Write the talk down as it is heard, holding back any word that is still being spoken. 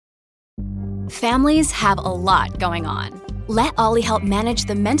Families have a lot going on. Let Ollie help manage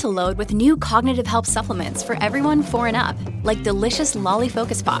the mental load with new cognitive help supplements for everyone 4 and up, like delicious Lolly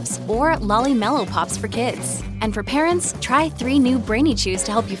Focus Pops or Lolly Mellow Pops for kids. And for parents, try 3 new Brainy Chews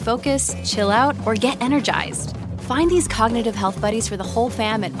to help you focus, chill out, or get energized. Find these cognitive health buddies for the whole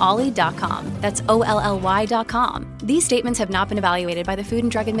fam at ollie.com. That's OLLY.com. These statements have not been evaluated by the Food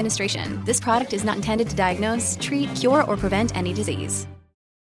and Drug Administration. This product is not intended to diagnose, treat, cure, or prevent any disease.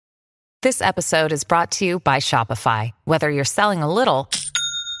 This episode is brought to you by Shopify. Whether you're selling a little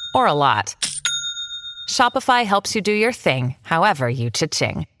or a lot, Shopify helps you do your thing, however you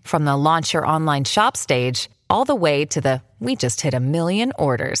cha-ching. From the launch your online shop stage, all the way to the we just hit 1 million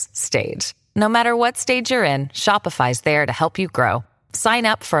orders stage. No matter what stage you're in, Shopify's there to help you grow. Sign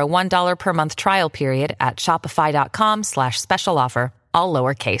up for a $1 per month trial period at shopify.com/special offer, all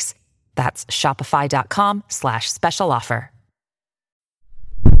lowercase. That's shopify.com/special offer.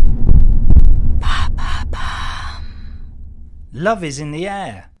 Love is in the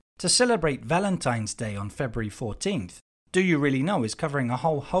air. To celebrate Valentine's Day on February 14th, Do You Really Know is covering a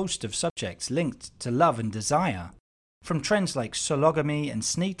whole host of subjects linked to love and desire. From trends like sologamy and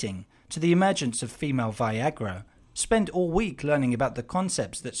sneeting to the emergence of female Viagra, spend all week learning about the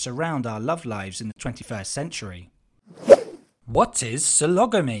concepts that surround our love lives in the 21st century. What is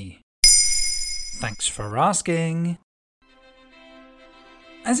sologamy? Thanks for asking.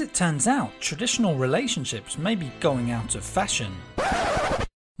 As it turns out, traditional relationships may be going out of fashion.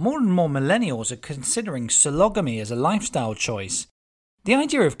 More and more millennials are considering sologamy as a lifestyle choice. The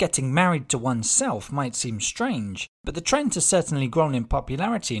idea of getting married to oneself might seem strange, but the trend has certainly grown in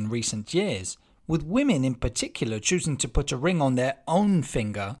popularity in recent years, with women in particular choosing to put a ring on their own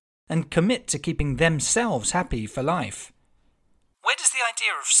finger and commit to keeping themselves happy for life. Where does the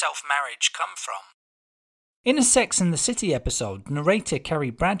idea of self-marriage come from? In a Sex and the City episode, narrator Carrie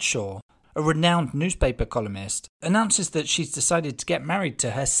Bradshaw, a renowned newspaper columnist, announces that she's decided to get married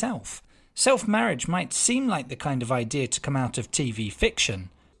to herself. Self-marriage might seem like the kind of idea to come out of TV fiction,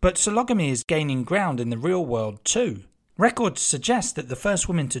 but sologamy is gaining ground in the real world too. Records suggest that the first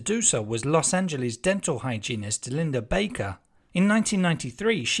woman to do so was Los Angeles dental hygienist Linda Baker. In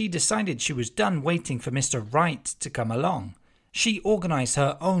 1993, she decided she was done waiting for Mr. Right to come along. She organised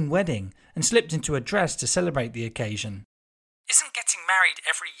her own wedding and slipped into a dress to celebrate the occasion. Isn't getting married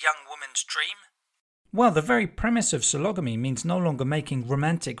every young woman's dream? Well, the very premise of sologamy means no longer making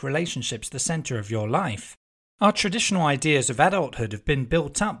romantic relationships the centre of your life. Our traditional ideas of adulthood have been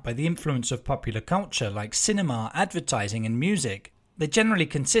built up by the influence of popular culture like cinema, advertising and music. They generally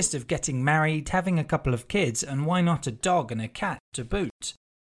consist of getting married, having a couple of kids, and why not a dog and a cat to boot.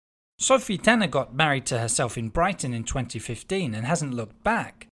 Sophie Tanner got married to herself in Brighton in 2015 and hasn't looked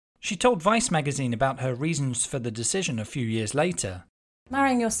back. She told Vice magazine about her reasons for the decision a few years later.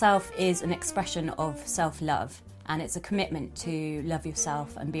 Marrying yourself is an expression of self-love, and it's a commitment to love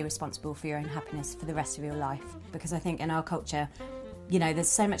yourself and be responsible for your own happiness for the rest of your life. Because I think in our culture, there's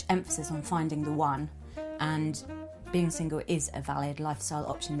so much emphasis on finding the one, and being single is a valid lifestyle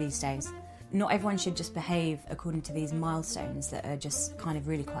option these days. Not everyone should just behave according to these milestones that are just kind of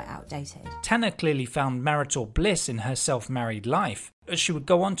really quite outdated. Tanner clearly found marital bliss in her self-married life, as she would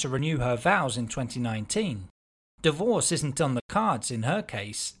go on to renew her vows in 2019. Divorce isn't on the cards in her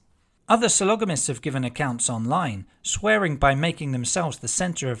case. Other sologamists have given accounts online, swearing by making themselves the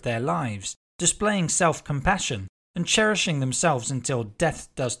centre of their lives, displaying self-compassion, and cherishing themselves until death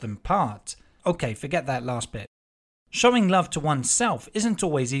does them part. Okay, forget that last bit. Showing love to oneself isn't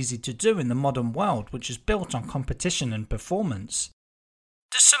always easy to do in the modern world, which is built on competition and performance.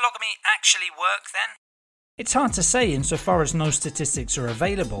 Does sologamy actually work then? It's hard to say insofar as no statistics are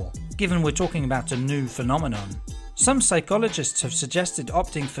available, given we're talking about a new phenomenon. Some psychologists have suggested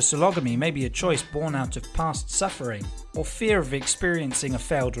opting for sologamy may be a choice born out of past suffering, or fear of experiencing a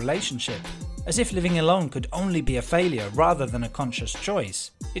failed relationship, as if living alone could only be a failure rather than a conscious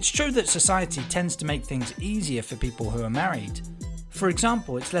choice. It's true that society tends to make things easier for people who are married. For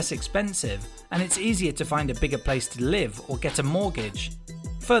example, it's less expensive, and it's easier to find a bigger place to live or get a mortgage.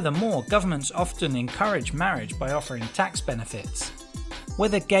 Furthermore, governments often encourage marriage by offering tax benefits.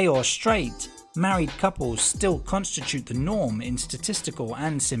 Whether gay or straight, married couples still constitute the norm in statistical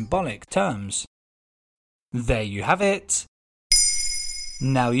and symbolic terms. There you have it.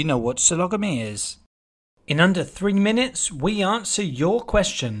 Now you know what sologamy is. In under 3 minutes, we answer your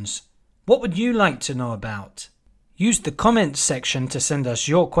questions. What would you like to know about? Use the comments section to send us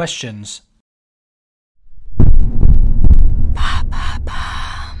your questions.